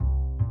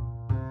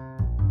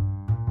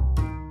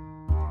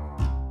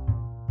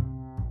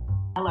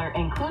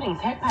Including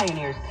tech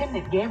pioneers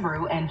Timnit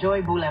Gebru and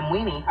Joy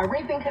Bulamwini, are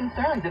raising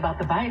concerns about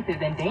the biases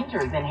and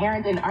dangers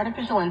inherent in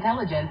artificial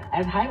intelligence,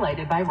 as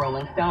highlighted by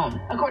Rolling Stone.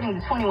 According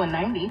to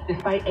 2190,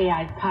 despite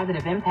AI's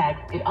positive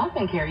impacts, it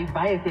often carries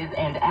biases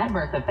and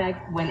adverse effects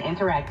when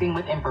interacting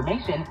with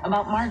information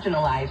about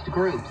marginalized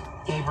groups.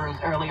 Gebru's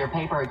earlier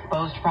paper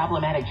exposed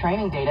problematic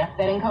training data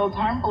that encodes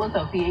harmful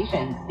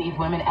associations. These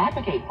women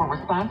advocate for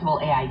responsible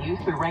AI use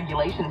through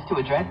regulations to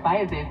address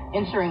biases,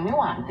 ensuring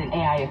nuance in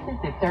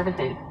AI-assisted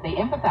services. They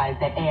emphasize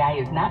that AI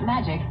is not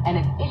magic and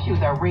its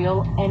issues are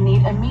real and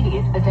need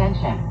immediate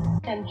attention.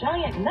 And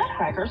giant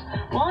nutcrackers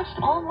launched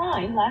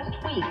online last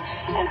week,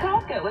 and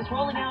Costco is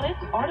rolling out its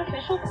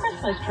artificial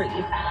Christmas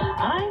trees.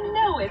 I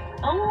know it's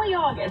only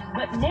August,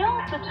 but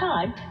now's the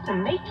time to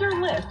make your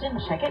list and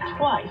check it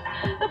twice.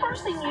 The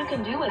first thing you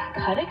can do is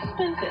cut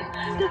expenses.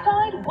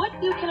 Decide what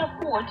you can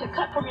afford to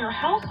cut from your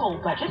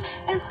household budget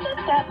and set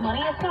that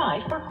money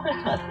aside for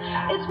Christmas.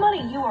 It's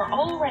money you are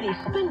already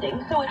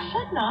spending, so it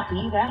should not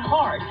be that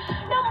hard.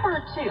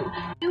 Number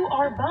 2, you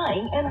are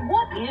buying, and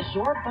what is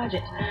your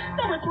budget?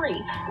 Number 3,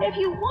 if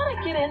you want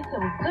to get in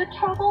some good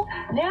trouble,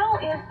 now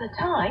is the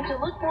time to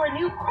look for a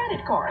new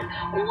credit card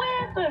with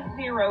a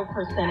 0%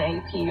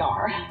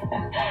 APR.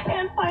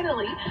 And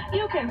finally,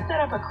 you can set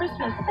up a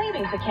Christmas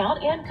savings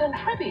account and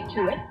contribute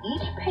to it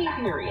each pay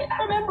period.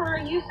 Remember,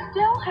 you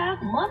still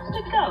have months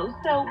to go,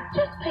 so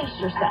just pace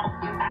yourself.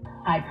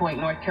 High Point,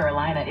 North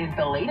Carolina is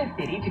the latest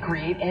city to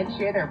create and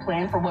share their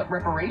plan for what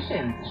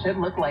reparations should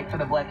look like for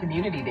the Black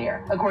community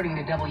there. According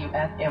to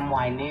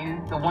WFMY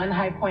News, the One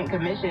High Point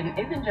Commission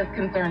isn't just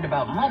concerned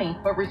about money,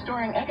 but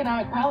restoring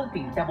economic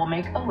policies that will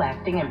make a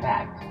lasting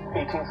impact.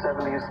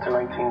 1870s to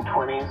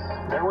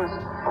 1920s, there was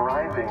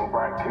thriving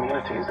Black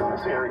communities in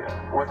this area.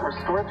 What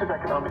restorative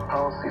economic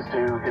policies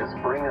do is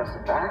bring us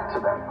back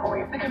to that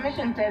point. The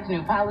commission says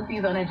new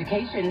policies on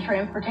education,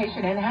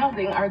 transportation, and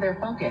housing are their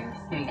focus.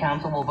 City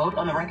Council will vote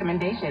on the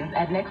recommendations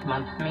at next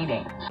month's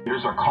meeting.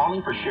 Leaders are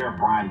calling for Sheriff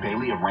Brian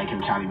Bailey of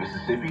Rankin County,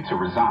 Mississippi to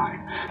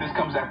resign. This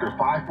comes after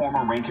 5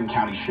 former Rankin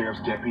County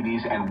Sheriff's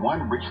deputies and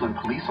 1 Richland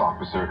police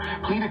officer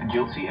pleaded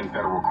guilty in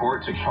federal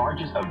court to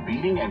charges of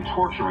beating and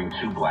torturing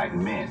 2 Black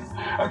men.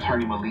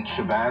 Attorney Malik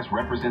Shabazz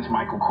represents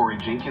Michael Corey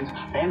Jenkins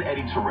and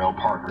Eddie Terrell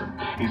Parker.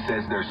 He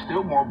says there's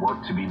still more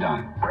work to be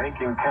done.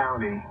 Rankin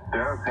County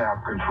does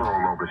have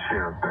control over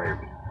Sheriff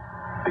Bailey,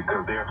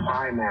 because they're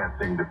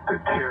financing the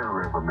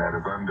terrorism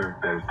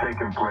that is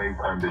taking place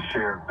under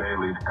Sheriff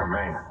Bailey's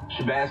command.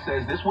 Shabazz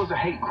says this was a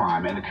hate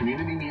crime and the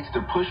community needs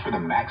to push for the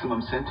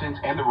maximum sentence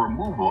and the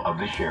removal of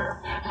the sheriff.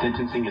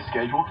 Sentencing is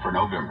scheduled for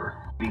November.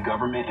 The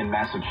government in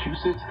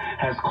Massachusetts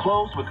has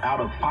closed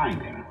without a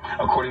finding.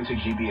 According to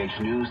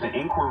GBH News, the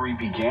inquiry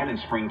began in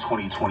spring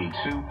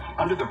 2022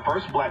 under the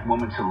first Black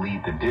woman to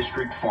lead the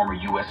district, former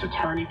U.S.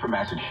 Attorney for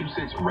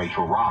Massachusetts,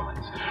 Rachel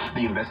Rollins.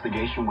 The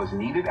investigation was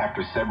needed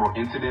after several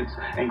incidents,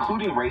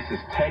 including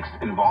racist text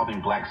involving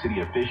Black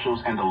city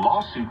officials and a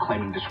lawsuit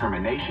claiming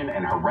discrimination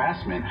and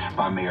harassment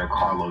by Mayor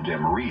Carlo De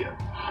Maria.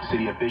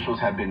 City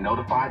officials have been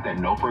notified that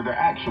no further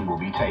action will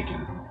be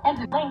taken. And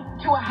to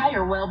link to a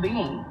higher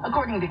well-being.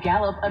 According to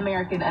Gallup,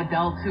 American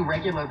adults who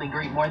regularly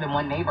greet more than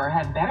one neighbor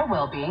have better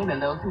well-being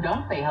than those who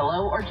don't say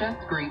hello or just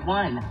greet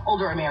one.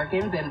 Older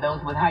Americans and those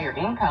with higher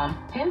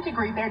income tend to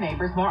greet their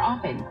neighbors more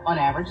often. On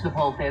average, the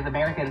poll says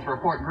Americans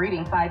report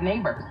greeting 5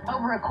 neighbors.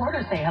 Over a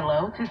quarter say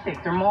hello to 6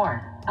 or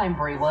more. I'm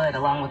Bree Wood,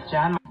 along with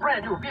John.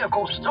 Brand new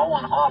vehicle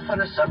stolen off an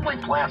assembly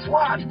plant's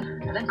lot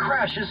and then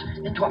crashes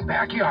into a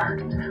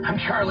backyard. I'm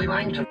Charlie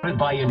Langton.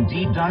 By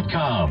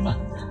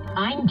Indeed.com.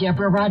 I'm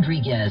Deborah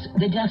Rodriguez.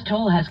 The death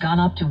toll has gone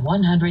up to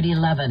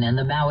 111 in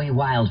the Maui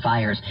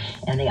wildfires,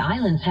 and the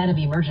island's head of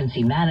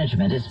emergency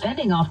management is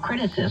fending off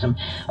criticism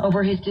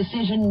over his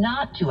decision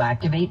not to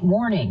activate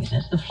warnings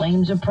as the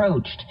flames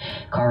approached.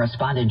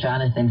 Correspondent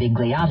Jonathan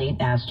Bigliotti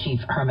asked Chief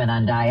Herman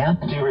Andaya.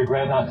 Do you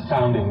regret not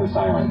sounding the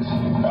sirens?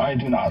 I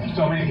do not.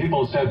 So many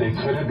people said they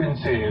could have been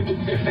saved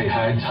if they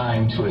had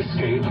time to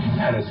escape.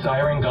 Had a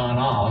siren gone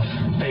off,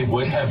 they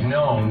would have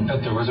known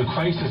that there was a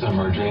crisis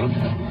emerging.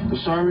 The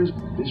sirens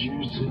is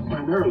used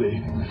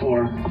primarily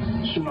for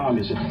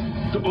tsunamis.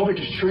 The public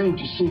is trained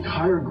to seek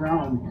higher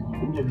ground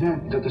in the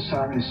event that the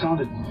siren is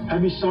sounded.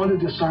 Have you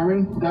sounded the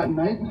siren that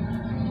night?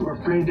 We're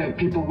afraid that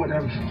people would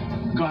have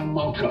gone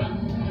Malta.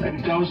 And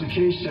if that was the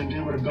case, then they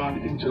would have gone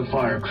into the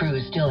fire.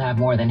 Crews still have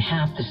more than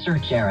half the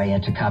search area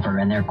to cover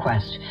in their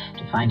quest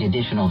to find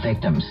additional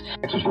victims.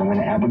 Texas woman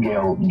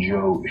Abigail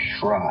Jo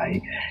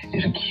Schrei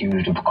is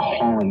accused of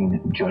calling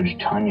Judge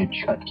Tanya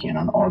Chutkin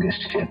on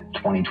August 5th,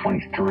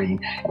 2023,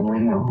 and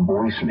leaving a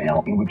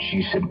voicemail in which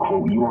she said,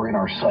 quote, "You are in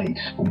our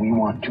sights. We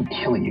want to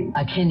kill you."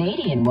 A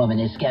Canadian woman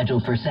is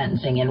scheduled for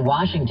sentencing in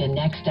Washington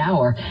next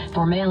hour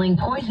for mailing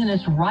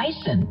poisonous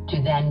ricin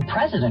to then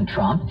President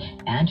Trump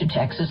and to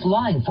Texas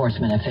law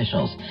enforcement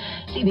officials.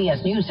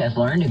 CBS News has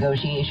learned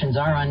negotiations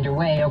are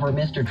underway over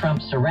Mr.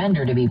 Trump's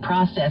surrender to be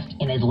processed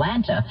in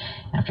Atlanta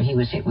after he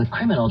was hit with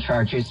criminal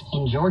charges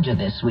in Georgia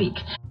this week.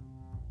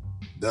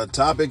 The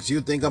topics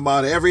you think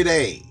about every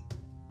day.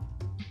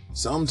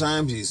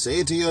 Sometimes you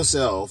say to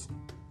yourself,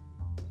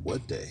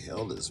 What the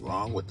hell is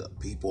wrong with the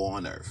people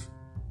on earth?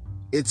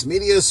 It's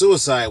Media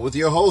Suicide with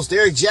your host,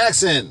 Eric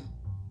Jackson.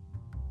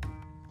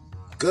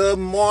 Good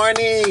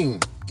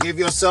morning. Give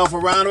yourself a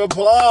round of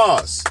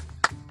applause.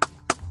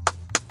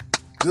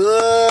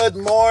 Good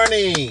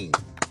morning.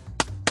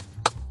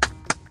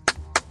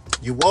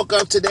 You woke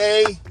up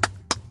today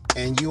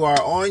and you are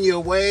on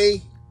your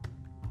way.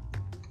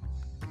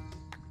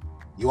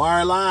 You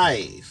are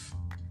alive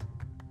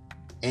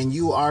and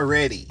you are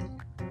ready.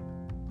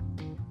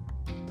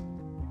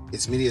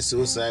 It's Media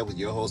Suicide with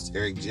your host,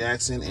 Eric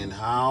Jackson. And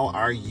how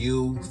are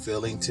you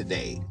feeling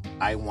today?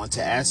 I want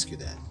to ask you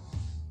that.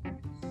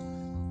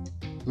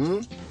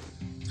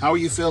 How are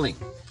you feeling?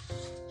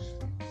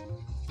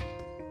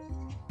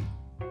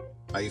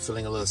 Are you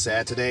feeling a little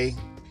sad today?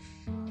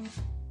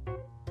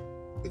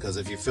 Because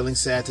if you're feeling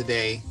sad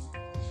today,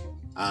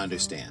 I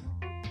understand.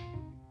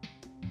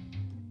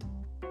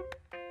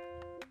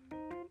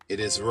 It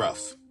is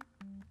rough.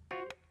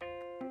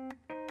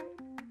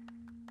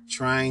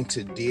 Trying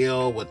to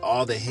deal with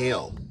all the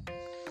hell,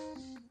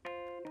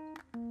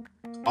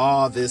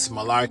 all this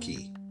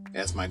malarkey,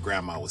 as my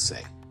grandma would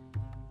say,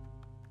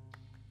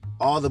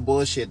 all the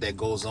bullshit that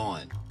goes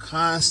on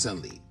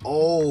constantly,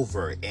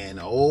 over and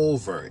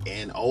over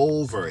and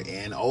over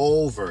and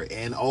over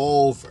and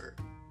over.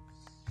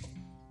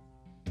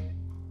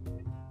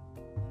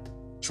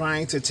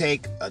 Trying to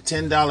take a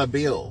 $10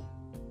 bill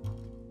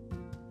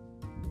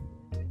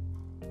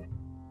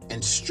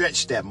and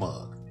stretch that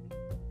mug.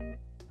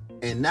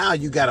 And now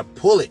you got to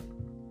pull it.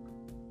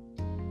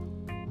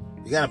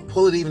 You got to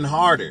pull it even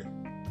harder.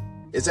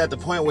 It's at the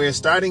point where it's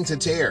starting to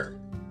tear.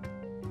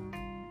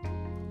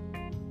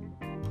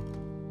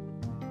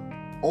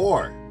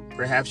 Or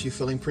perhaps you're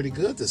feeling pretty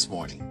good this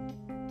morning.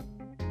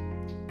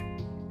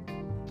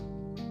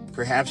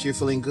 Perhaps you're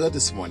feeling good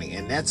this morning,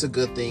 and that's a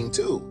good thing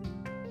too.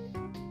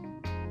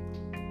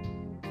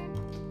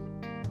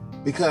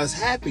 Because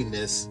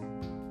happiness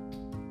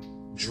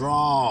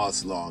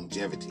draws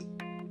longevity.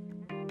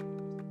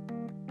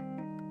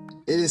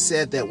 It is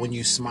said that when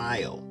you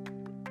smile,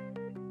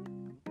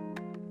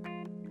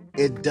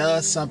 it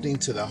does something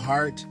to the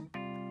heart,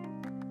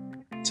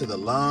 to the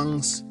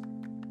lungs,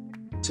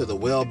 to the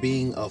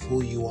well-being of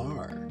who you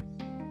are.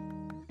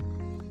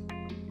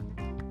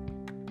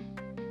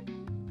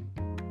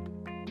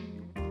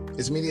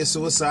 It's Media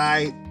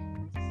Suicide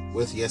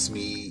with, yes,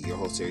 me, your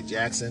host, Eric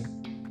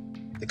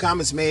Jackson. The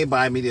comments made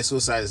by Media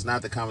Suicide is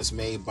not the comments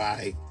made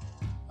by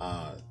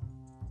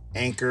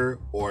Anchor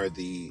or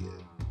the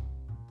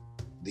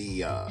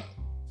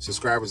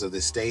subscribers of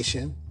this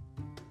station.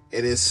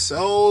 It is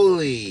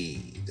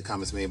solely the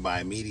comments made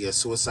by Media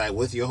Suicide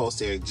with your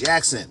host, Eric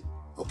Jackson.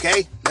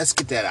 Okay, let's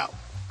get that out.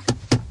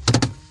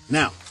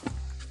 Now,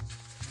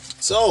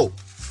 so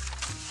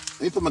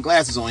let me put my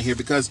glasses on here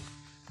because,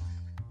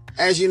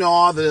 as you know,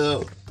 all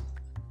the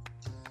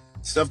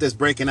stuff that's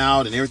breaking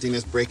out and everything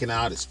that's breaking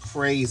out is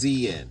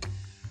crazy, and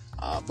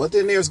but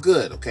then there's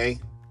good. Okay,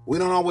 we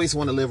don't always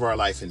want to live our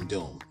life in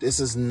doom. This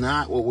is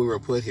not what we were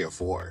put here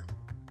for.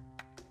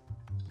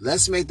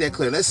 Let's make that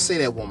clear. Let's say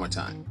that one more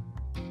time.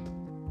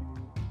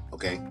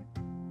 Okay?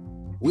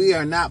 We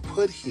are not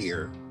put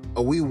here,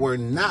 or we were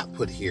not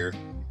put here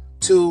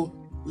to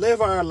live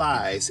our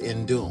lives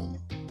in doom.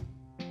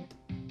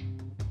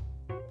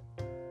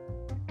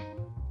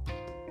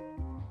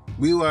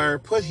 We were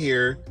put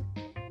here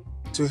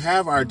to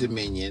have our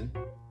dominion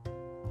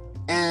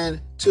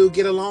and to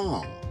get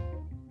along.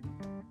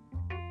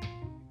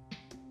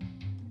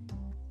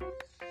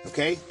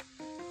 Okay?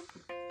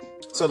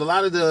 So a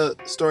lot of the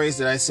stories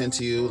that I send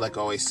to you, like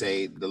I always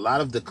say, a lot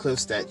of the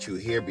clips that you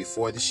hear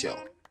before the show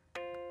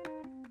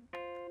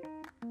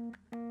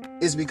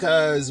is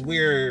because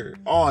we're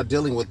all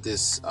dealing with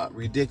this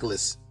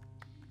ridiculous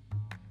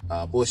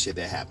bullshit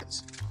that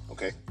happens.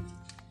 Okay?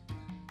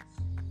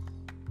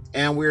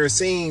 And we're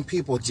seeing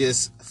people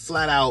just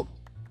flat out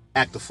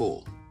act a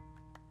fool.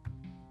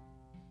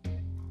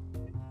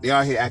 They're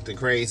out here acting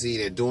crazy.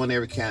 They're doing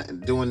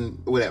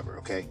doing whatever.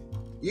 Okay?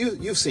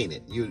 You've seen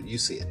it. You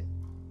see it.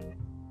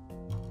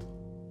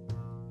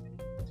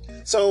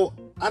 So,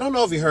 I don't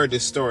know if you heard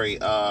this story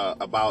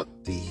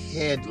about the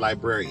head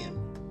librarian,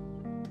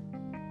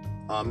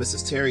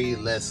 Mrs. Terry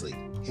Leslie,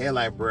 head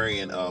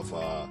librarian of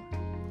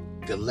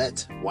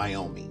Gillette,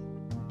 Wyoming.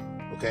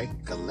 Okay?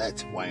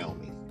 Gillette,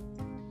 Wyoming.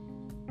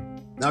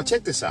 Now,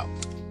 check this out.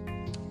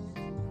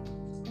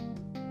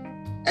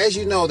 As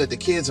you know that the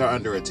kids are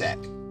under attack.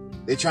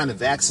 They're trying to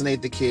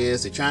vaccinate the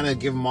kids. They're trying to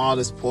give them all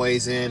this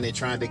poison. They're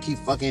trying to keep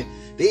fucking...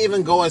 They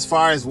even go as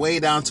far as way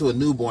down to a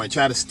newborn,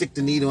 try to stick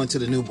the needle into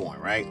the newborn,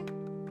 right?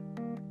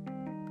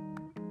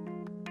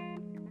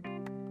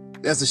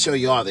 That's to show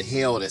you all the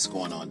hell that's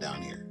going on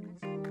down here.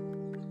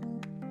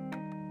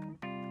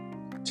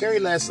 Terry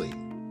Leslie,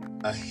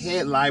 a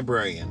head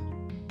librarian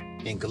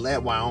in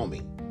Gillette,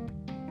 Wyoming.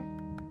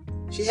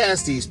 She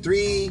has these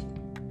 3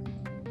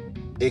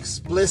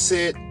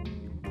 explicit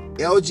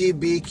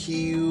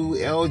LGBTQ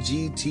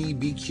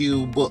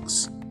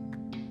books.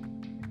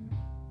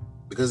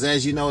 Because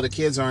as you know, the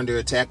kids are under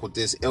attack with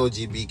this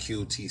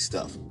LGBTQ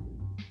stuff.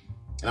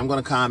 And I'm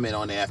going to comment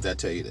on it after I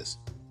tell you this.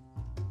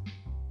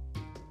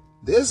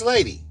 This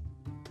lady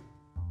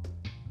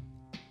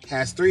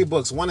has 3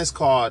 books. One is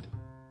called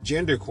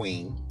Gender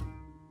Queen.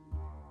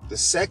 The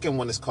second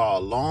one is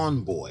called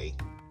Lawn Boy.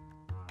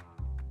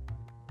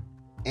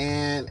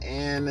 And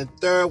the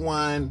third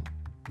one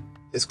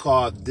is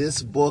called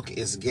This Book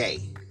is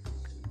Gay.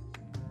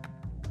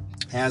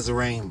 Has a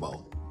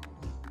rainbow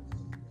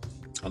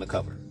on the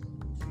cover.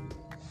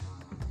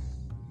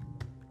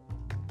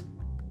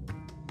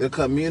 The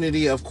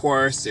community, of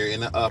course, they're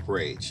in an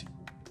uprage.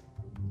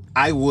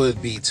 I would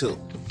be too.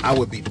 I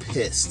would be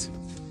pissed.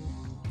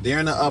 They're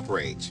in an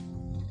uprage.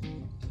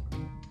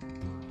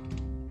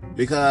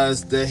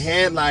 Because the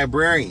head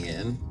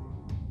librarian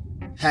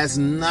has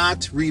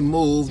not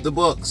removed the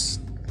books.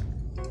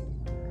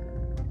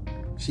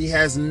 She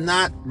has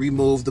not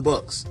removed the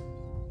books.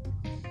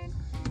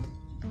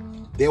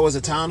 There was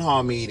a town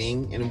hall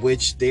meeting in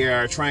which they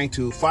are trying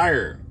to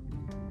fire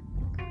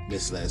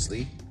Miss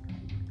Leslie.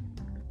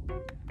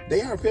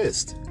 They are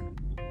pissed.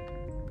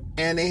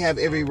 And they have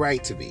every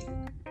right to be.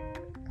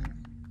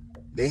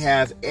 They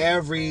have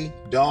every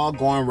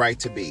doggone right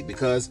to be,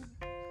 because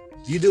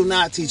you do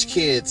not teach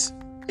kids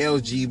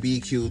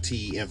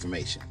LGBTQ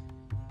information.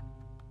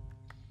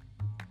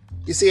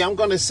 You see, I'm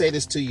going to say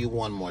this to you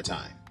one more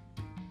time.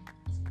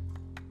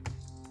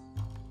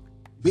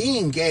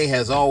 Being gay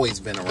has always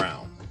been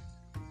around.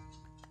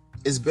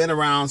 It's been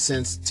around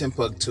since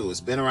Timbuktu.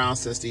 It's been around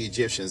since the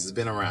Egyptians. It's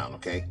been around,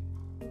 okay?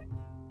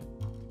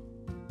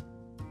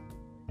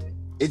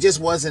 It just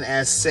wasn't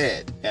as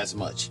said as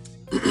much.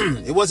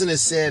 It wasn't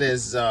as said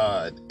as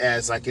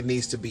like it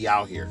needs to be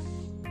out here.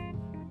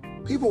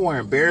 People were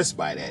embarrassed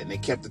by that, and they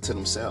kept it to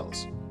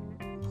themselves.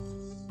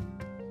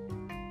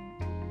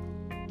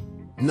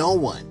 No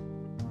one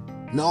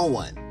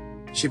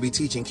should be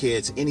teaching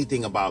kids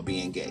anything about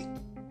being gay.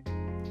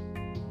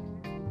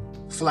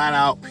 Flat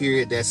out,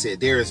 period, that's it.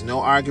 There is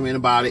no argument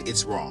about it.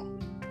 It's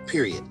wrong.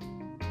 Period.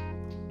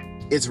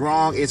 It's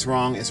wrong, it's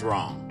wrong, it's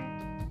wrong.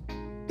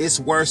 It's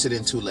worse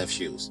than 2 left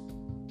shoes.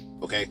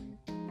 Okay?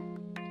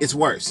 It's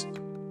worse.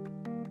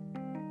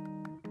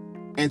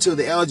 And to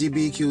the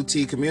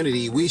LGBTQ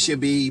community, we should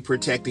be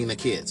protecting the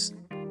kids.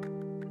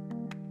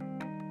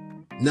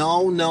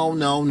 No.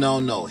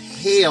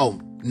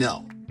 Hell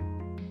no.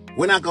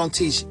 We're not going to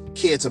teach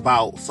kids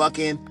about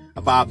fucking,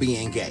 about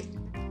being gay.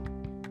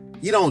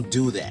 You don't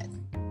do that.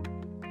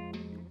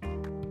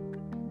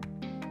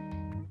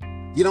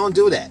 You don't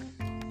do that.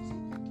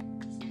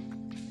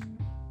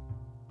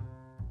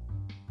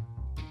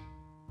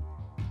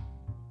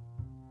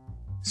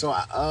 So,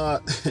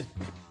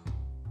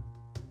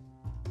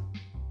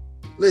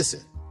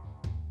 listen,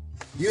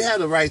 you have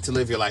the right to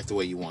live your life the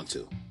way you want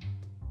to.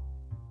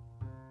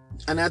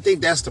 And I think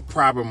that's the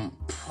problem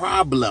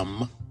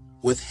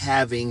with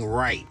having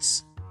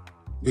rights.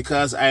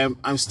 Because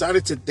I'm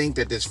starting to think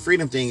that this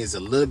freedom thing is a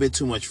little bit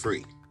too much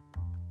free.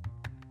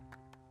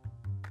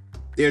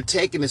 They're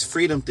taking this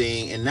freedom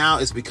thing, and now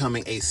it's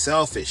becoming a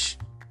selfish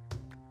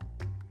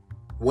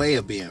way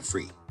of being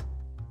free.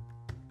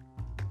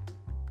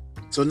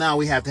 So now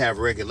we have to have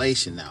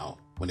regulation now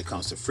when it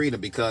comes to freedom,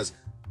 because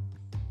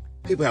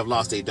people have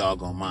lost their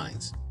doggone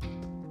minds.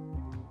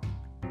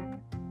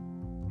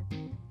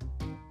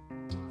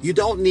 You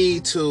don't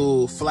need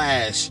to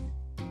flash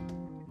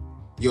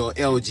your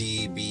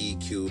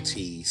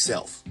LGBTQ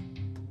self.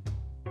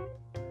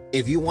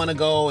 If you want to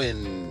go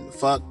and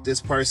fuck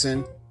this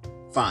person,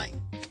 fine.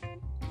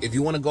 If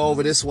you want to go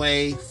over this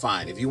way,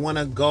 fine. If you want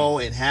to go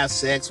and have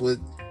sex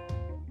with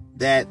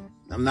that,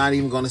 I'm not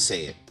even going to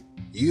say it.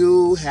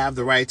 You have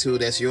the right to.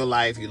 That's your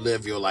life. You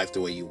live your life the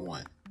way you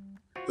want.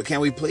 But can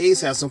we please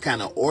have some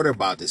kind of order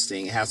about this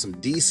thing and have some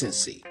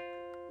decency?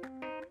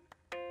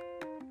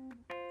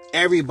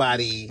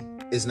 Everybody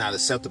is not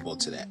acceptable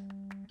to that.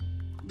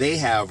 They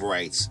have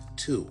rights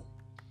too.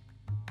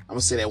 I'm going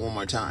to say that one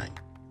more time.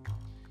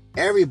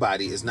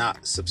 Everybody is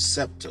not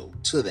susceptible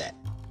to that.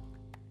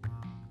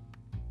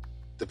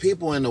 The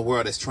people in the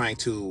world that's trying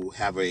to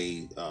have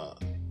a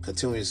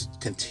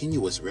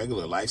continuous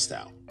regular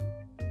lifestyle,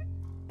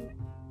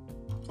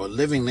 or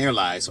living their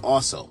lives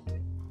also,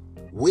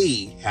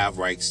 we have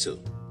rights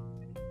too.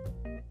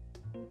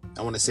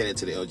 I want to say that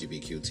to the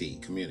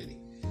LGBTQ community.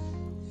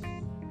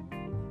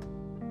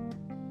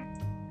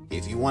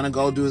 If you want to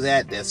go do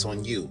that, that's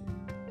on you.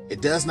 It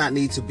does not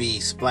need to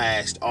be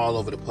splashed all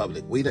over the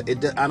public.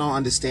 I don't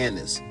understand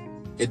this.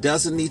 It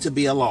doesn't need to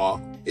be a law.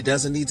 It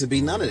doesn't need to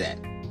be none of that.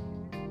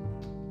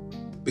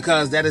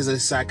 Because that is a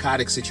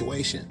psychotic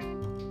situation.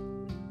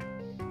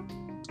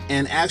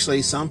 And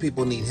actually, some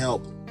people need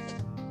help.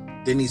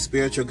 They need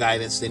spiritual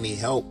guidance. They need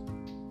help.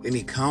 They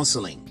need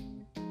counseling.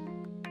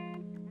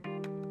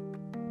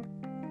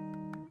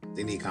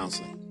 They need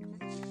counseling.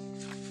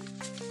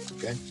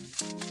 Okay?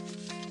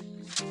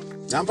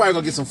 Now, I'm probably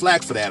going to get some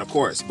flack for that, of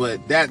course.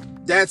 But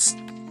that's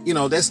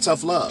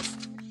tough love.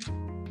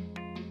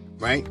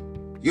 Right?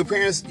 Your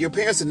parents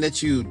didn't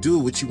let you do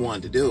what you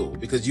wanted to do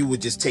because you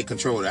would just take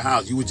control of the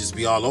house. You would just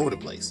be all over the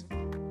place.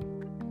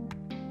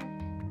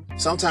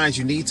 Sometimes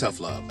you need tough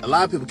love. A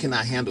lot of people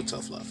cannot handle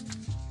tough love.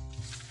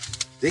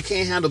 They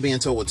can't handle being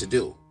told what to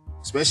do.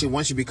 Especially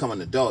once you become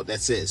an adult,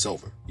 that's it. It's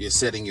over. You're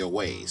setting your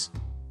ways.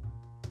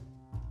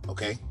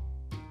 Okay?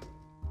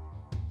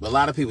 But a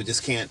lot of people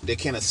just can't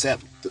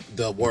accept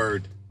the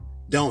word,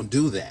 don't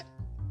do that.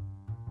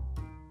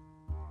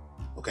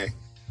 Okay?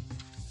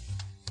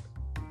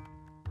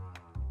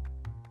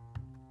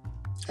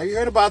 Have you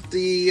heard about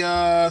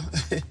the,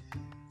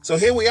 so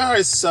here we are.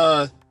 It's,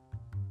 I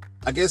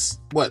guess,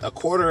 what, a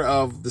quarter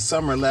of the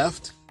summer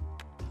left,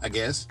 I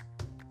guess.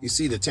 You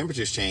see the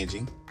temperatures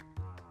changing.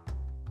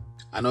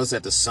 I noticed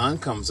that the sun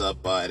comes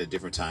up at a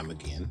different time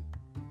again.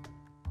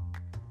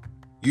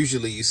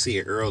 Usually you see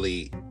it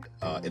early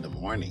in the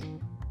morning.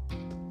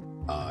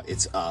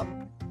 It's up.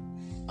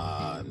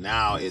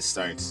 Now it's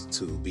starting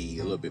to be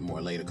a little bit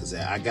more later because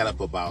I got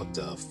up about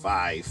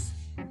 5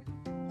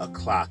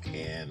 o'clock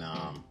and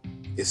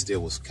it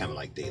still was kind of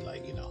like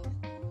daylight, you know.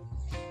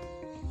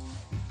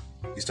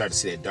 You start to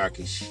see that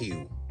darkish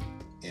hue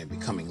and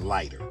becoming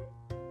lighter.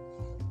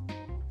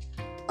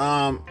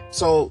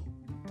 So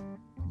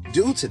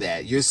due to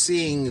that, you're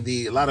seeing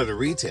a lot of the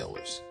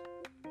retailers.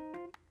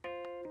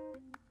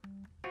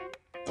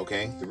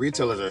 Okay, the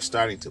retailers are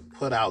starting to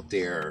put out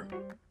their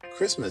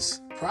Christmas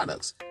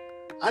products.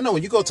 I know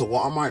when you go to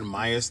Walmart and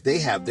Myers, they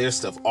have their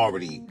stuff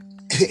already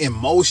in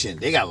motion.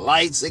 They got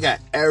lights, they got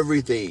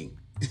everything.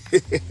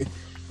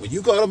 When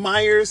you go to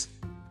Myers,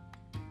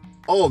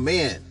 oh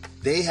man,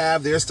 they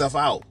have their stuff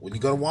out. When you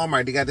go to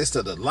Walmart, they got this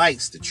stuff, the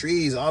lights, the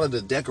trees, all of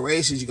the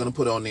decorations you're going to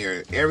put on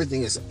there.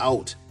 Everything is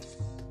out.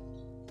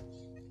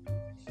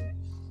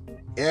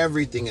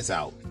 Everything is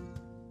out.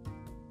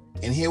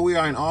 And here we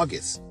are in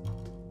August.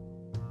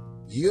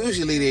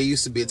 Usually there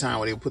used to be a time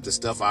where they would put the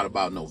stuff out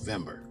about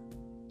November.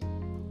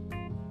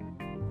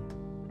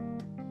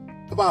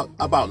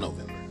 About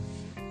November.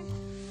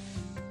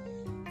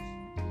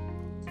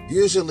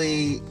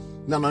 Usually,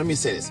 no, let me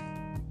say this.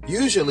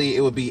 Usually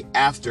it would be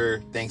after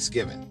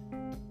Thanksgiving.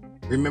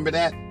 Remember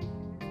that?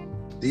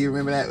 Do you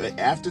remember that?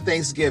 After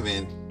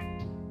Thanksgiving,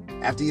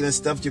 after you done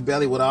stuffed your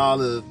belly with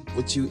all of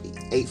what you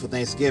ate for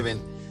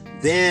Thanksgiving,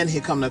 then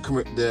here come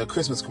the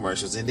Christmas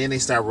commercials, and then they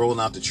start rolling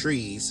out the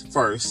trees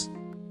first,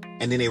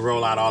 and then they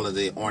roll out all of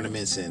the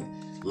ornaments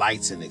and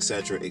lights and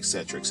etc.,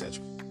 etc.,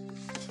 etc.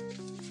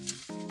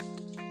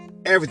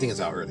 Everything is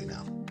out early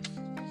now.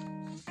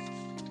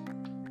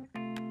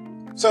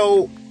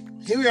 So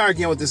here we are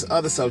again with this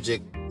other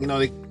subject. You know,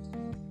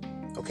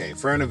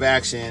 affirmative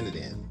action, and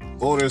then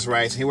voters'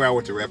 rights. Here we are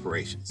with the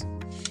reparations.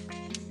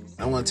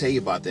 I want to tell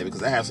you about that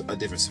because I have a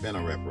different spin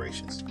on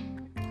reparations.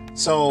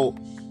 So,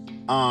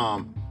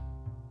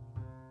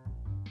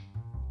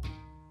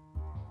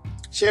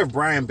 Sheriff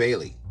Brian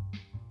Bailey,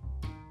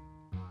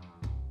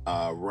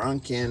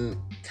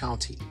 Rankin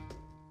County.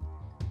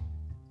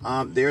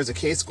 There's a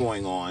case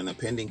going on, a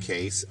pending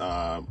case,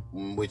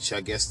 which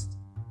I guess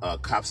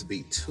cops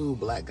beat 2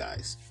 black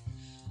guys.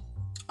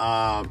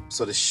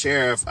 So the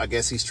sheriff, I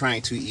guess he's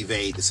trying to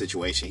evade the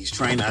situation. He's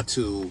trying not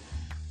to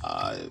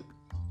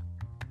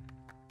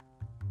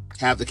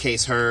have the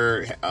case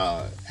heard,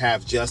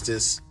 have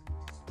justice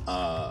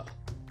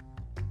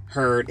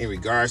heard in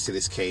regards to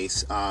this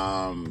case.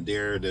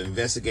 The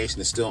investigation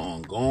is still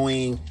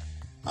ongoing.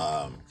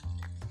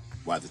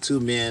 While the 2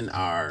 men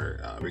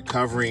are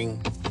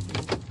recovering,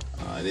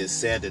 it is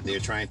said that they're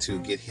trying to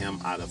get him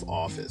out of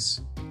office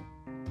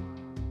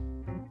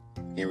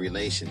in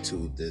relation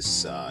to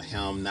this,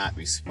 him not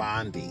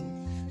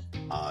responding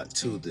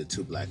to the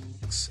 2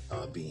 blacks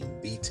being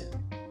beaten,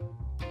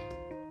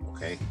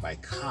 okay, by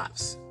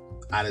cops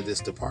out of this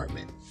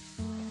department.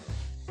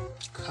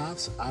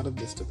 Cops out of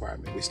this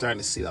department. We're starting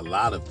to see a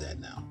lot of that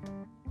now.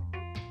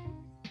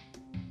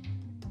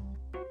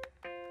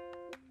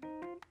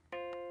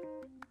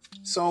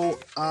 So,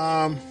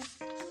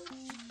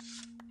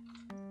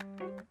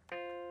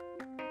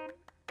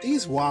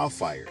 these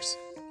wildfires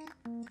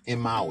in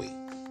Maui.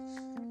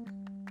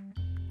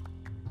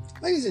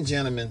 Ladies and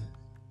gentlemen,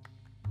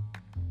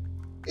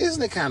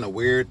 isn't it kind of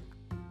weird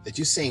that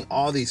you're seeing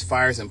all these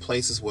fires in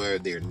places where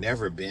they've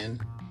never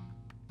been?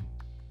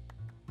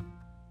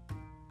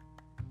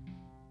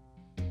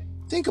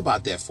 Think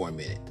about that for a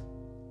minute.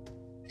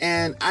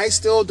 And I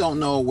still don't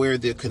know where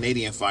the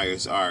Canadian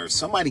fires are.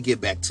 Somebody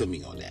get back to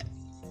me on that.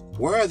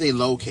 Where are they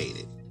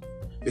located?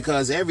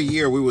 Because every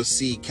year we will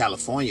see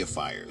California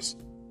fires.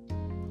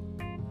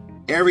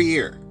 Every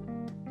year.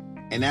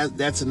 And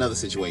that's another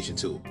situation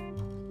too.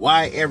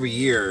 Why every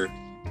year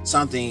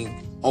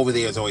something over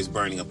there is always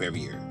burning up every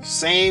year?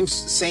 Same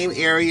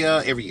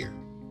area every year.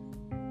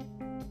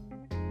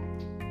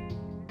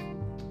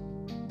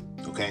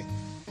 Okay.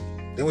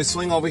 Then we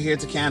swing over here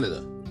to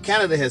Canada.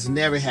 Canada has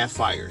never had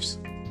fires.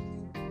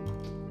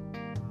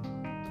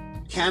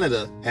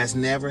 Canada has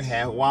never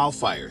had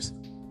wildfires.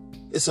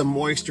 It's a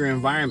moisture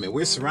environment.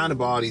 We're surrounded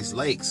by all these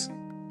lakes.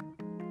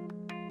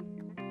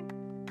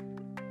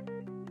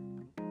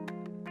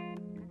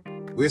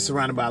 We're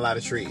surrounded by a lot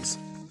of trees.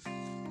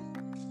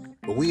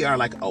 But we are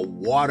like a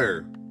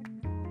water.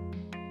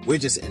 We're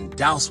just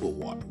endoused with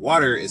water.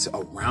 Water is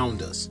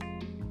around us.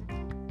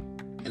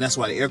 And that's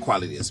why the air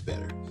quality is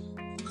better.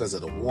 Because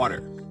of the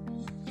water.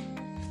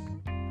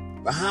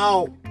 But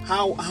how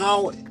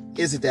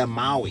is it that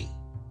Maui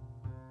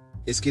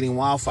is getting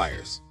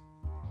wildfires?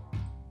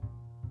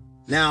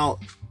 Now,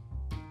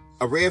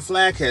 a red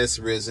flag has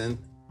risen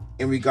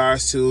in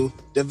regards to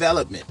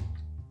development.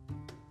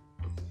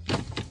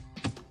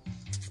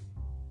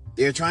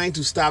 They're trying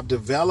to stop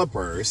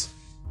developers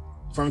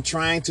from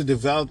trying to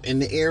develop in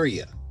the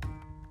area.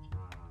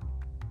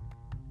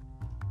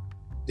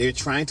 They're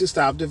trying to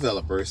stop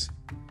developers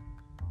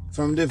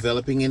from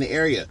developing in the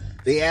area.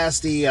 They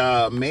asked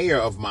the mayor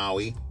of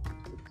Maui,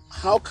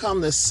 how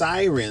come the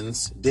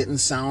sirens didn't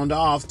sound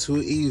off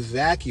to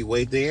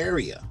evacuate the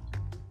area?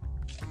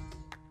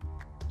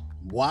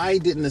 Why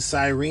didn't the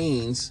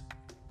sirens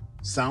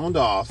sound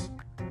off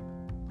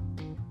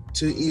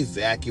to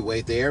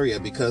evacuate the area?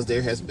 Because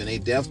there has been a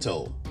death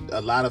toll.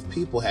 A lot of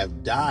people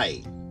have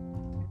died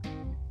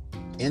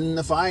in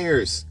the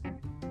fires.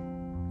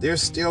 They're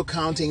still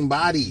counting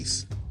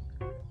bodies.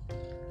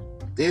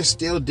 They're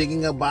still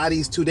digging up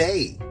bodies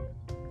today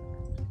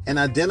and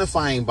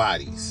identifying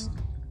bodies.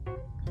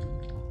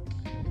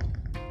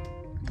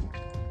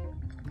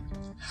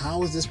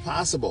 How is this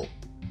possible?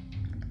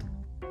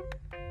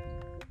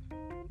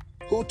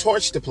 Who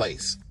torched the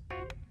place?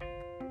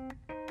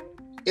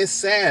 It's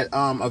sad.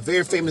 A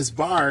very famous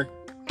bar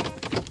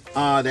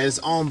that is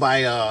owned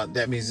by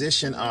that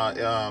musician.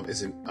 I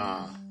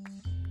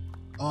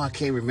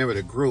can't remember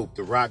the group,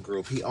 the rock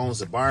group. He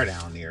owns a bar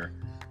down there.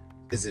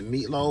 Is it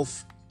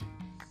Meatloaf,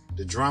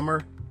 the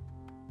drummer?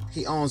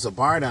 He owns a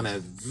bar down there.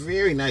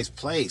 Very nice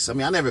place. I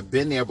mean, I've never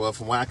been there, but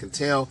from what I can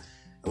tell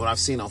and what I've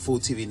seen on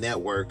Food TV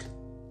Network,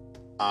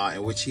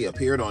 in which he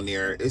appeared on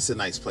there, it's a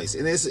nice place.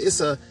 And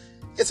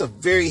it's a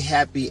very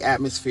happy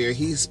atmosphere.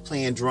 He's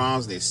playing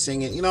drums, they're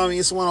singing. You know what I mean?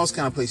 It's one of those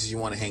kind of places you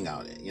want to hang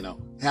out at, you know,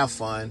 have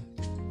fun.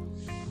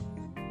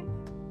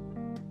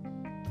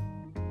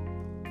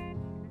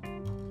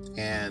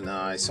 And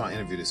I saw an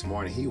interview this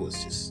morning. He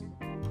was just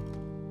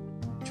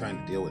trying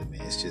to deal with it,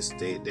 man. It's just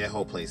their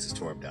whole place is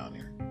tore up down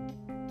there.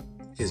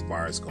 His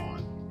bar is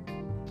gone.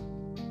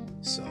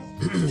 So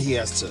he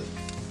has to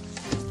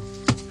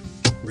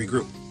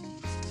regroup.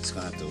 He's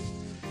gonna have to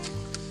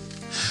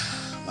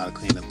a lot of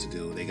cleanup to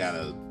do. They got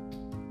a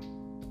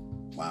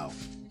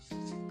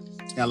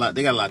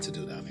They got a lot to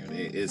do down there.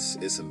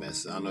 It's a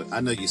mess. I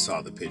know you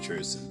saw the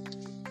pictures.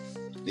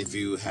 And if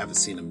you haven't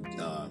seen them,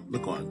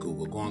 look on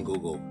Google. Go on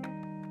Google,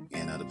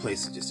 and the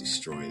place is just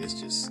destroyed. It's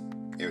just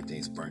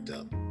everything's burnt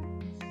up.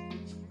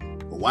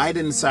 But why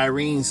didn't the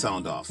siren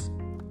sound off?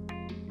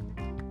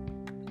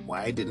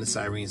 Why didn't the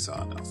siren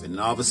sound off? And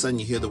all of a sudden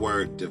you hear the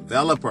word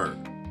developer.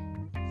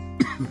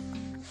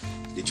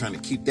 They're trying to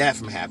keep that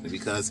from happening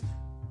because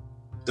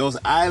those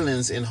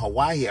islands in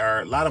Hawaii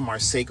a lot of them are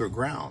sacred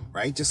ground,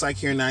 right? Just like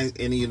here in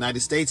the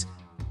United States,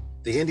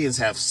 the Indians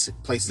have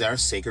places that are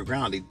sacred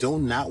ground. They do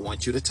not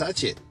want you to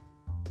touch it.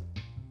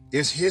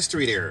 There's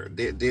history there.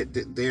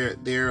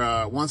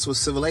 There once was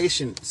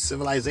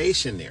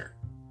civilization there.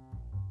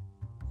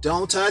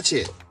 Don't touch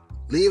it.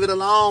 Leave it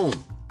alone.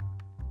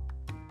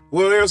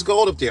 Well, there's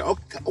gold up there.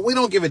 Okay, we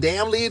don't give a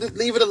damn. Leave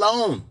it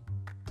alone.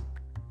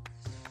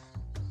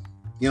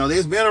 You know,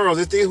 there's minerals,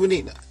 there's things we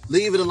need.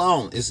 Leave it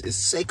alone. It's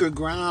sacred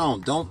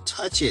ground. Don't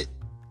touch it.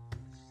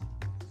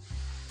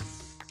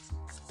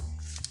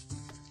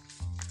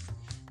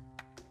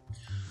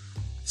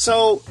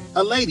 So,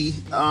 a lady,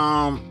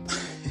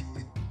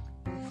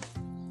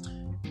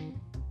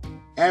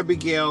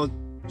 Abigail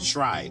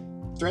Schreiber,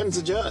 threatens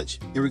a judge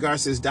in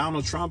regards to this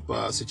Donald Trump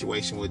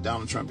situation, with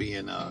Donald Trump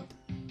being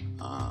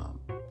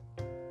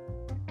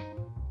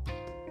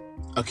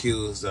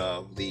accused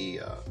of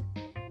the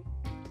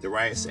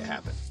riots that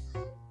happened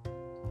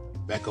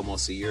back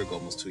almost a year ago,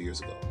 almost 2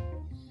 years ago.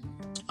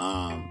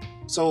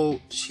 So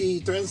she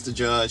threatens the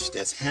judge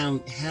that's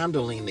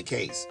handling the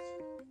case.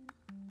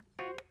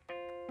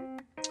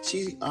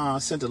 She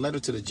sent a letter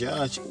to the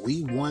judge.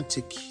 We want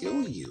to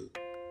kill you.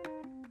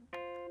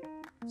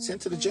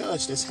 Sent to the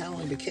judge that's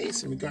handling the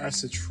case in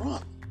regards to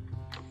Trump.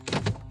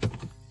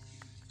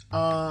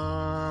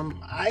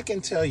 I can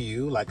tell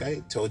you, like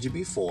I told you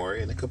before,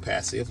 in the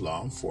capacity of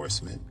law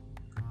enforcement,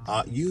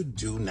 you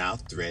do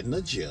not threaten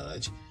a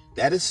judge.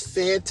 That is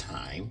fed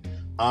time.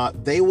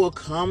 They will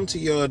come to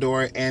your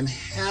door and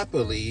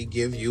happily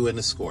give you an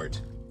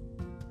escort.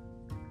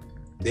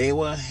 They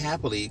will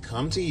happily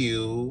come to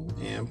you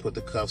and put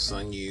the cuffs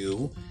on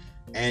you,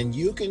 and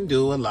you can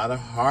do a lot of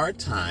hard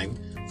time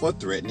for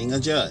threatening a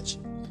judge.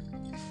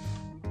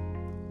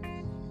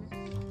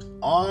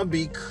 All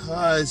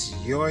because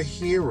your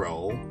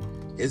hero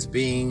is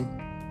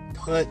being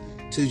put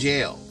to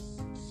jail.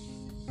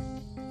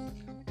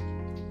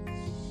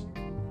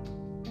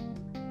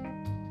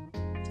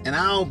 And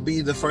I'll be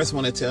the first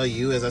one to tell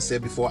you, as I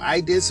said before, I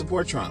did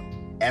support Trump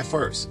at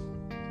first.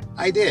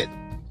 I did.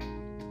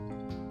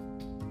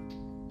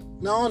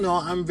 No,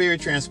 I'm very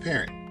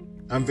transparent.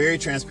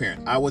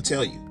 I will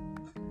tell you.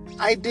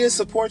 I did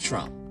support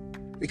Trump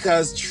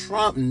because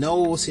Trump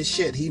knows his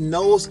shit. He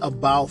knows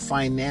about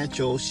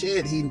financial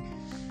shit.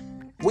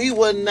 We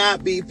would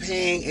not be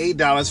paying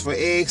 $8 for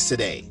eggs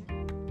today,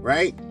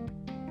 right?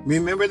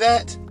 Remember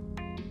that?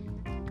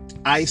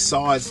 I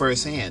saw it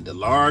firsthand. The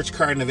large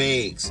carton of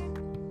eggs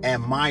at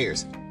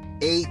Myers,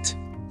 $8.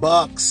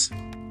 $8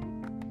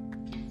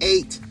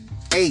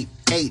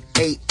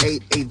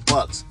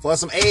 for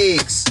some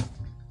eggs.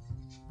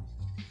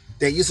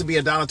 That used to be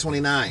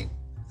 $1.29.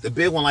 The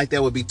big one like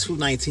that would be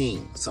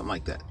 $2.19, something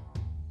like that.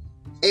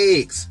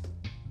 Eggs.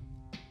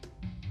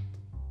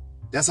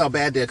 That's how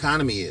bad the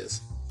economy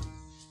is.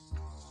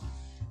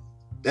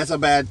 That's how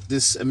bad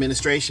this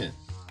administration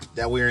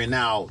that we're in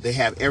now, they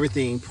have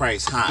everything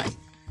priced high.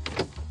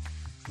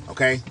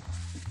 Okay?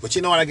 But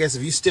you know what? I guess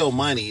if you steal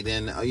money,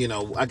 then,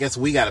 I guess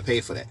we got to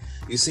pay for that.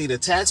 You see, the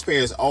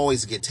taxpayers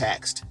always get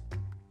taxed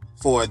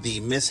for the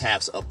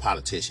mishaps of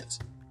politicians.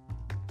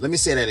 Let me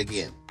say that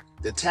again.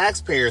 The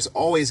taxpayers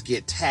always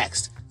get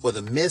taxed for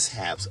the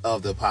mishaps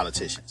of the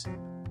politicians.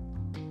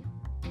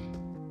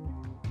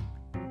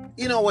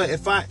 You know what?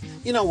 If I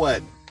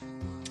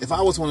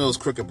was one of those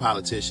crooked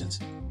politicians,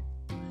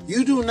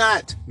 you do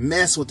not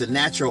mess with the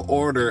natural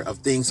order of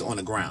things on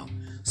the ground.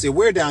 See,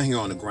 we're down here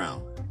on the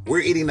ground. We're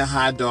eating the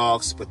hot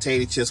dogs,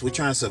 potato chips. We're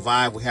trying to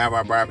survive. We have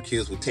our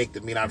barbecues. We take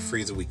the meat out of the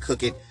freezer. We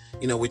cook it.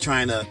 We're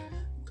trying to,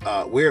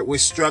 we're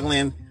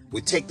struggling.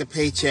 We take the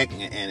paycheck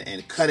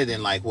and cut it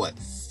in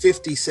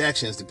 50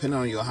 sections, depending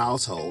on your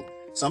household.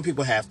 Some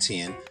people have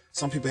 10.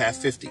 Some people have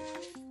 50.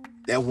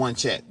 That one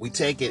check. We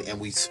take it and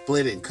we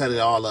split it and cut it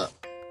all up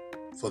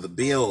for the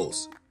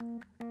bills.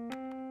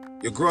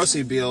 Your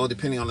grocery bill,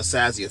 depending on the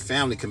size of your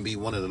family, can be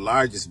one of the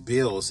largest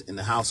bills in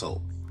the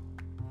household.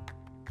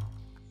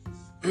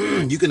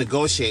 You can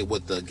negotiate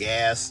with the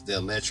gas, the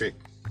electric,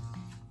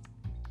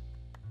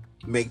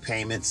 make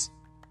payments,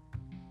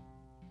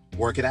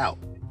 work it out.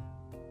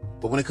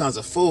 But when it comes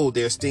to food,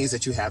 there's things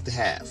that you have to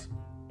have.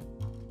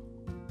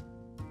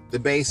 The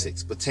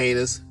basics: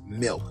 potatoes,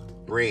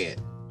 milk, bread,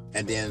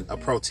 and then a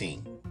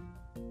protein.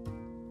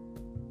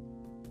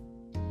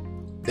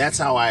 That's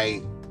how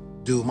I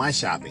do my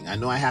shopping. I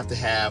know I have to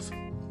have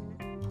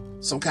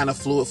some kind of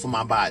fluid for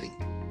my body.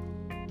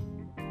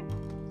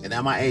 And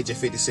at my age of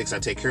 56, I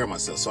take care of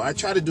myself. So I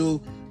try to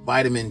do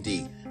vitamin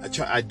D.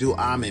 I do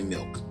almond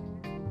milk.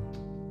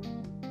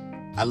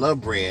 I love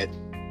bread.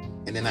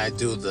 And then I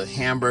do the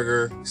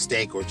hamburger,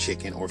 steak, or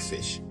chicken, or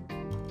fish.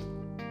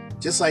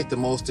 Just like the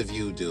most of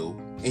you do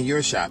in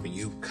your shopping.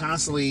 You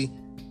constantly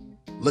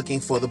looking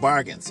for the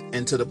bargains.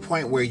 And to the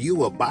point where you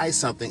will buy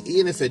something,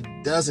 even if it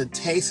doesn't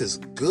taste as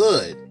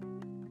good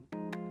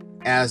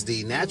as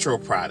the natural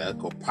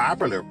product or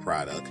popular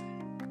product,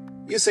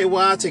 you say,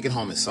 well, I'll take it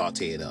home and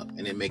saute it up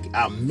and then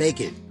I'll make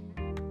it.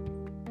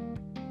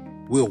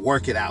 We'll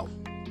work it out,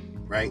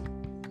 right?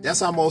 That's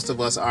how most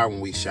of us are when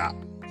we shop.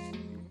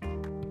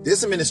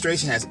 This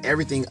administration has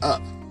everything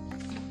up.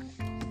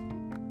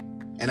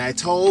 And I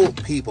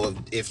told people,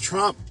 if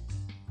Trump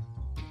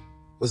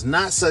was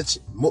not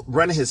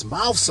running his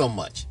mouth so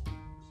much,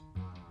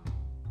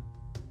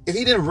 if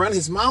he didn't run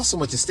his mouth so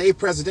much and stay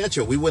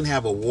presidential, we wouldn't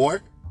have a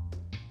war.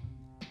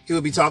 He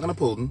would be talking to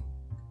Putin.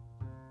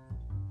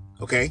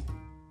 Okay?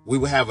 We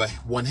would have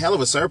one hell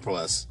of a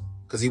surplus,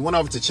 because he went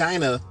over to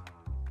China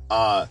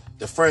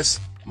the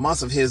first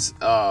months of his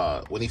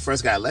when he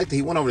first got elected.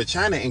 He went over to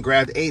China and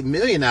grabbed 8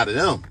 million out of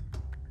them,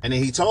 and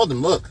then he told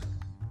them, look,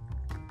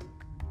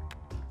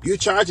 you're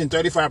charging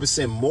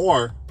 35%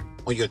 more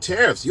on your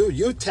tariffs.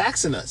 You're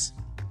taxing us.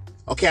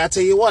 Okay, I'll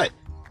tell you what.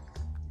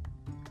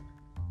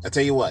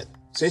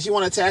 Since you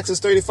want to tax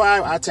us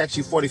 35, I'll tax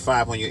you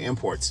 45 on your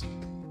imports.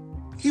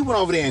 He went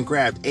over there and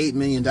grabbed $8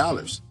 million.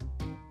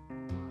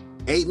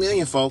 8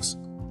 million, folks,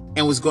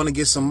 and was going to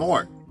get some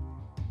more.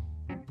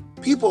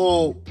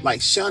 People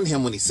shunned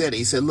him when he said it.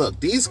 He said, look,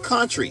 these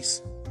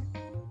countries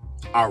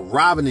are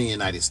robbing the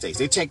United States.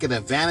 They're taking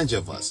advantage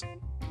of us.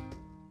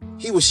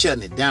 He was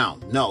shutting it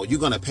down. No, you're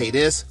going to pay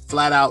this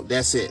flat out.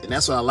 That's it. And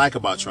that's what I like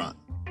about Trump.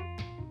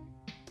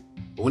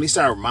 But when he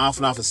started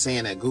mouthing off and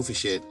saying that goofy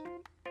shit,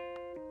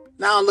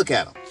 now look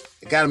at him.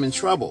 It got him in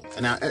trouble.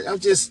 And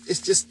it's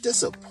just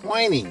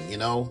disappointing, We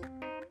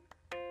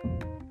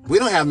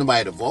don't have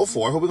nobody to vote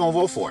for. Who are we going to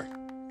vote for?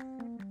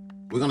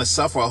 We're going to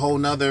suffer a whole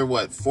nother,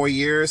 4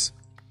 years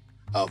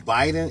of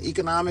Biden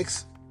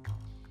economics?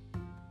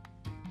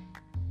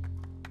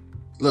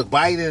 Look,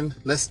 Biden,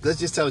 let's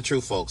just tell the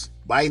truth, folks.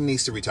 Biden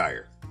needs to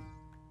retire.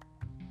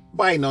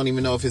 Biden don't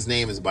even know if his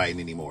name is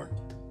Biden anymore.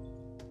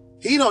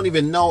 He don't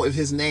even know if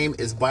his name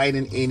is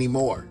Biden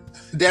anymore.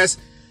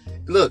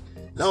 Look,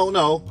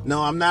 no,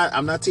 I'm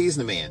not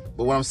teasing the man.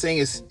 But what I'm saying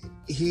is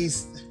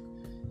he's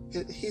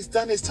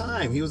done his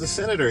time. He was a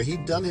senator. He's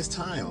done his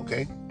time,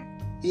 okay?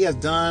 He has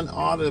done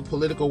all the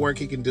political work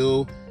he can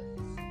do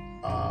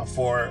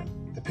for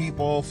the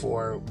people,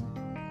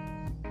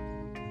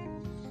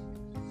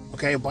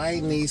 Okay,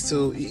 Biden needs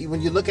to,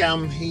 when you look at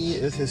him,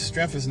 his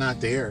strength is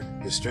not there.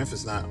 His strength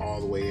is not all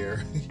the way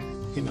there.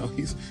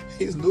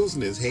 He's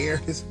losing his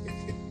hair.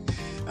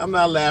 I'm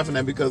not laughing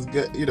at because,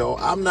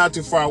 I'm not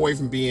too far away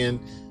from being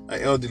an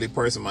elderly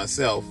person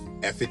myself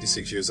at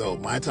 56 years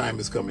old. My time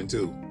is coming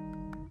too.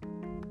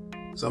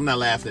 So I'm not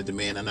laughing at the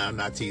man, and I'm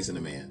not teasing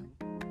the man.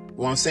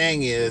 What I'm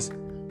saying is,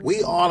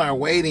 we all are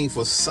waiting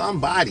for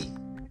somebody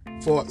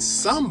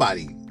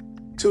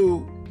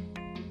to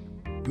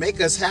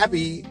make us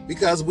happy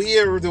because we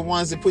are the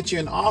ones that put you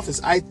in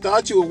office. I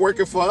thought you were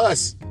working for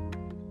us.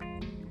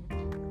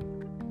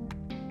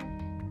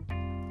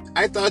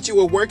 I thought you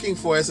were working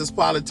for us as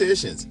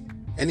politicians.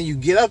 And then you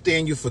get up there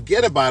and you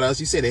forget about us.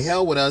 You say the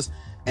hell with us.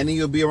 And then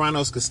you'll be around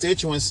those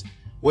constituents,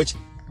 which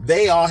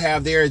they all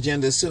have their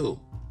agendas too.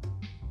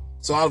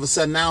 So all of a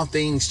sudden now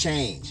things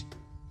change.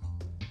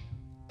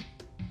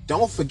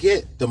 Don't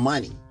forget the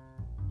money.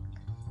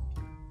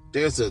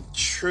 There's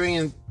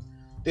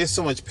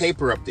so much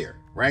paper up there,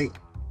 right?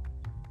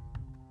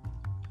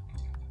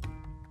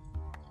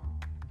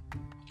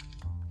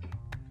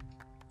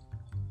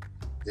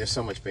 There's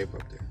so much paper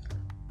up there.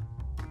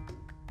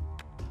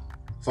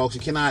 Folks,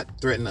 you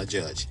cannot threaten a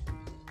judge.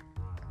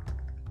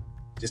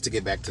 Just to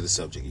get back to the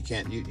subject, you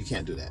can't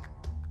do that.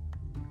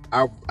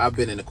 I've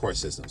been in the court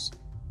systems.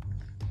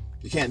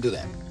 You can't do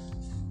that.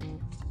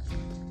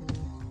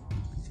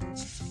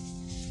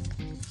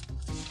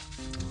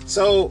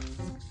 So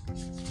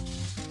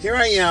here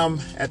I am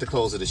at the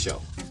close of the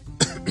show.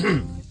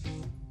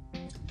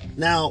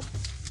 Now,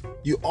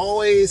 you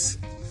always,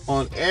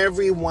 on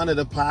every one of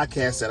the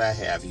podcasts that I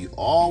have, you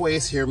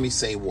always hear me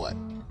say what?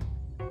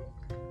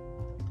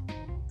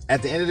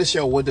 At the end of the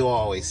show, what do I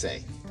always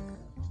say?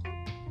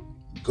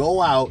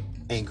 Go out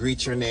and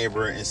greet your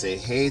neighbor and say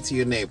hey to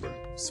your neighbor.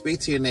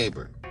 Speak to your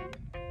neighbor.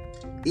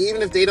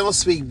 Even if they don't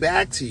speak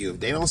back to you, if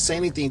they don't say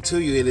anything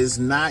to you, it is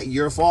not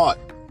your fault.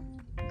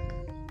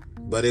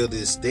 But it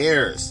is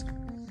theirs.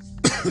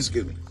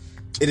 Excuse me.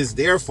 It is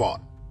their fault.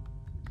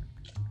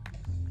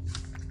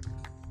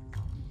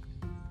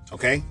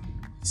 Okay?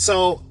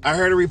 So I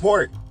heard a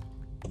report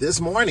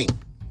this morning.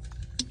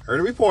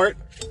 Heard a report.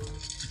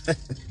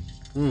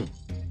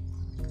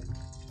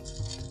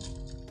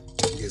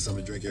 Get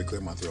something to drink here,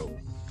 clear my throat.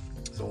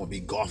 So I won't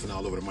be golfing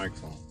all over the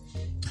microphone.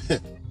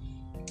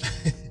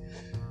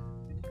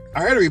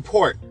 I heard a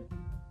report.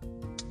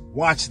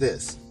 Watch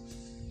this.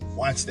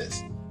 Watch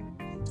this.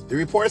 The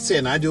report said,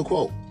 and I do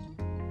quote,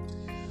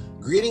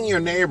 greeting your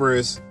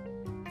neighbors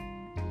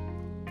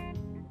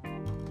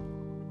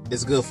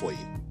is good for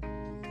you.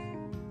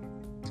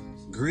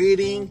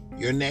 Greeting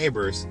your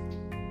neighbors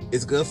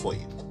is good for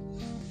you.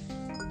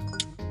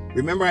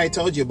 Remember I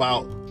told you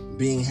about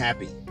being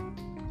happy.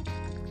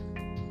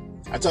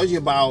 I told you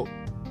about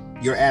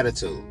your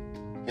attitude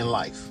in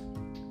life.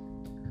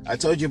 I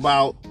told you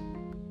about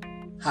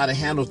how to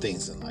handle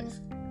things in life.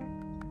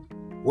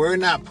 We're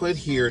not put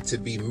here to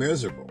be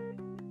miserable.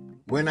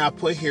 We're not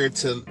put here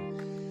to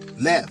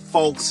let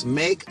folks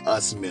make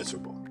us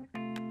miserable.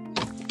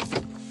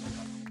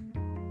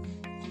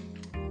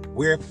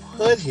 We're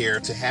put here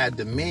to have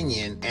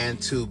dominion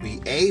and to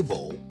be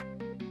able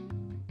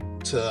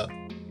to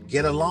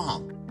get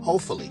along,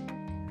 hopefully.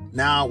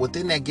 Now,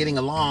 within that getting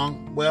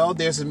along, well,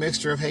 there's a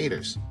mixture of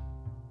haters.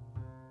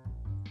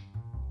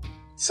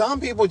 Some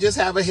people just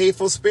have a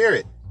hateful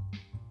spirit.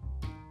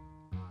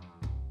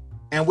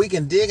 And we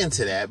can dig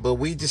into that, but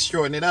we just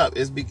shorten it up.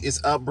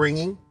 It's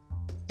upbringing.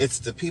 It's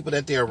the people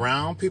that they're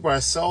around. People are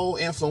so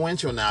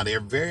influential now. They're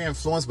very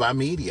influenced by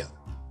media.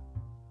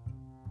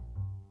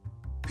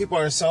 People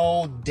are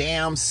so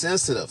damn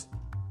sensitive.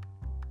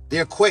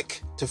 They're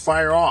quick to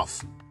fire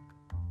off.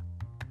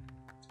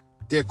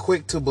 They're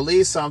quick to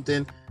believe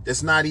something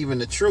that's not even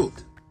the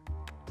truth.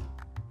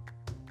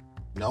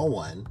 No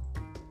one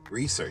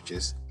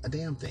researches a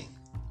damn thing.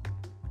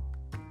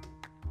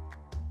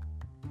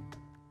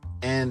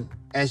 And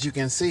as you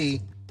can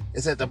see,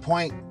 it's at the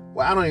point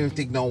where I don't even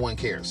think no one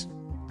cares.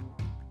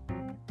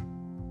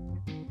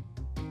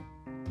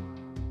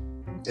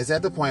 It's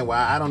at the point where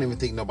I don't even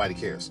think nobody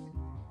cares.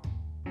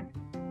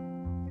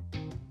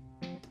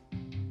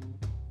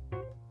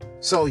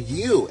 So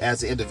you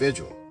as an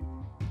individual,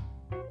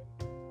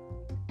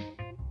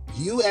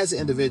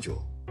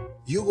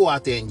 you go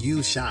out there and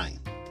you shine.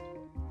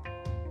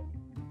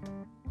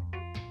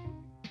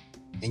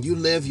 And you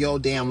live your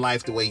damn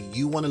life the way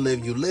you want to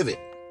live, you live it.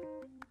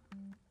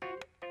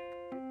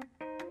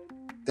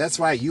 That's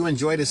right, you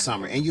enjoy the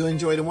summer and you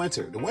enjoy the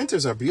winter. The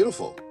winters are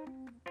beautiful.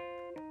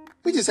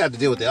 We just have to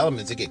deal with the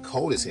elements that get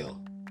cold as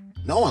hell.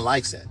 No one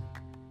likes that.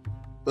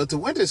 But the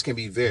winters can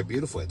be very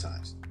beautiful at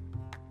times.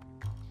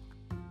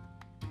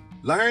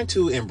 Learn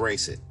to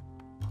embrace it.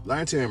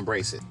 Learn to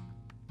embrace it.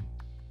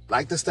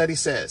 Like the study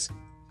says,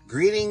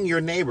 greeting your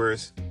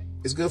neighbors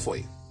is good for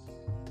you.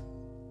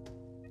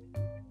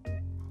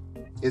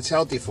 It's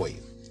healthy for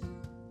you.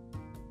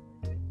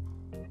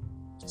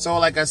 So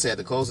like I said,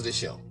 to close of the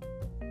show,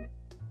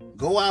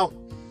 go out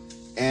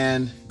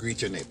and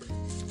greet your neighbor.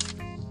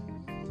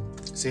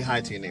 Say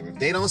hi to your neighbor. If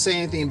they don't say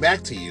anything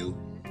back to you,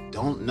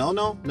 don't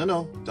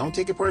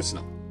take it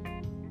personal.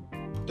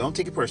 Don't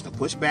take it personal.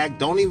 Push back.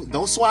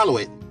 Don't swallow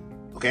it.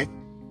 Okay?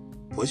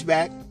 Push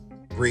back.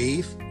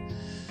 Breathe.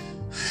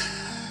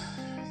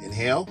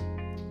 Inhale.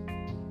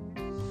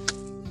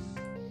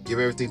 Give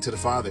everything to the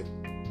Father.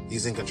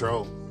 He's in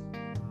control.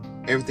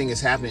 Everything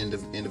is happening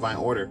in divine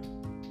order.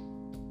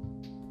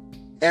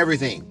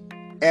 Everything.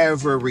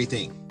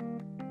 Everything.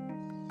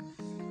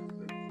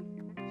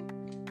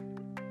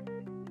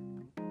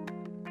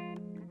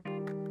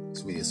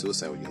 Media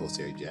Suicide with your host,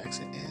 Eric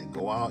Jackson. And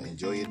go out,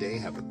 enjoy your day,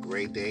 have a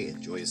great day,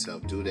 enjoy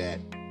yourself, do that.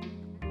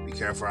 Be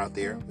careful out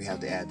there. We have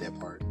to add that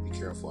part. Be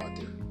careful out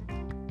there.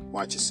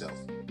 Watch yourself.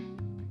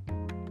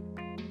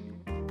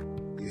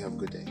 You have a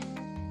good day.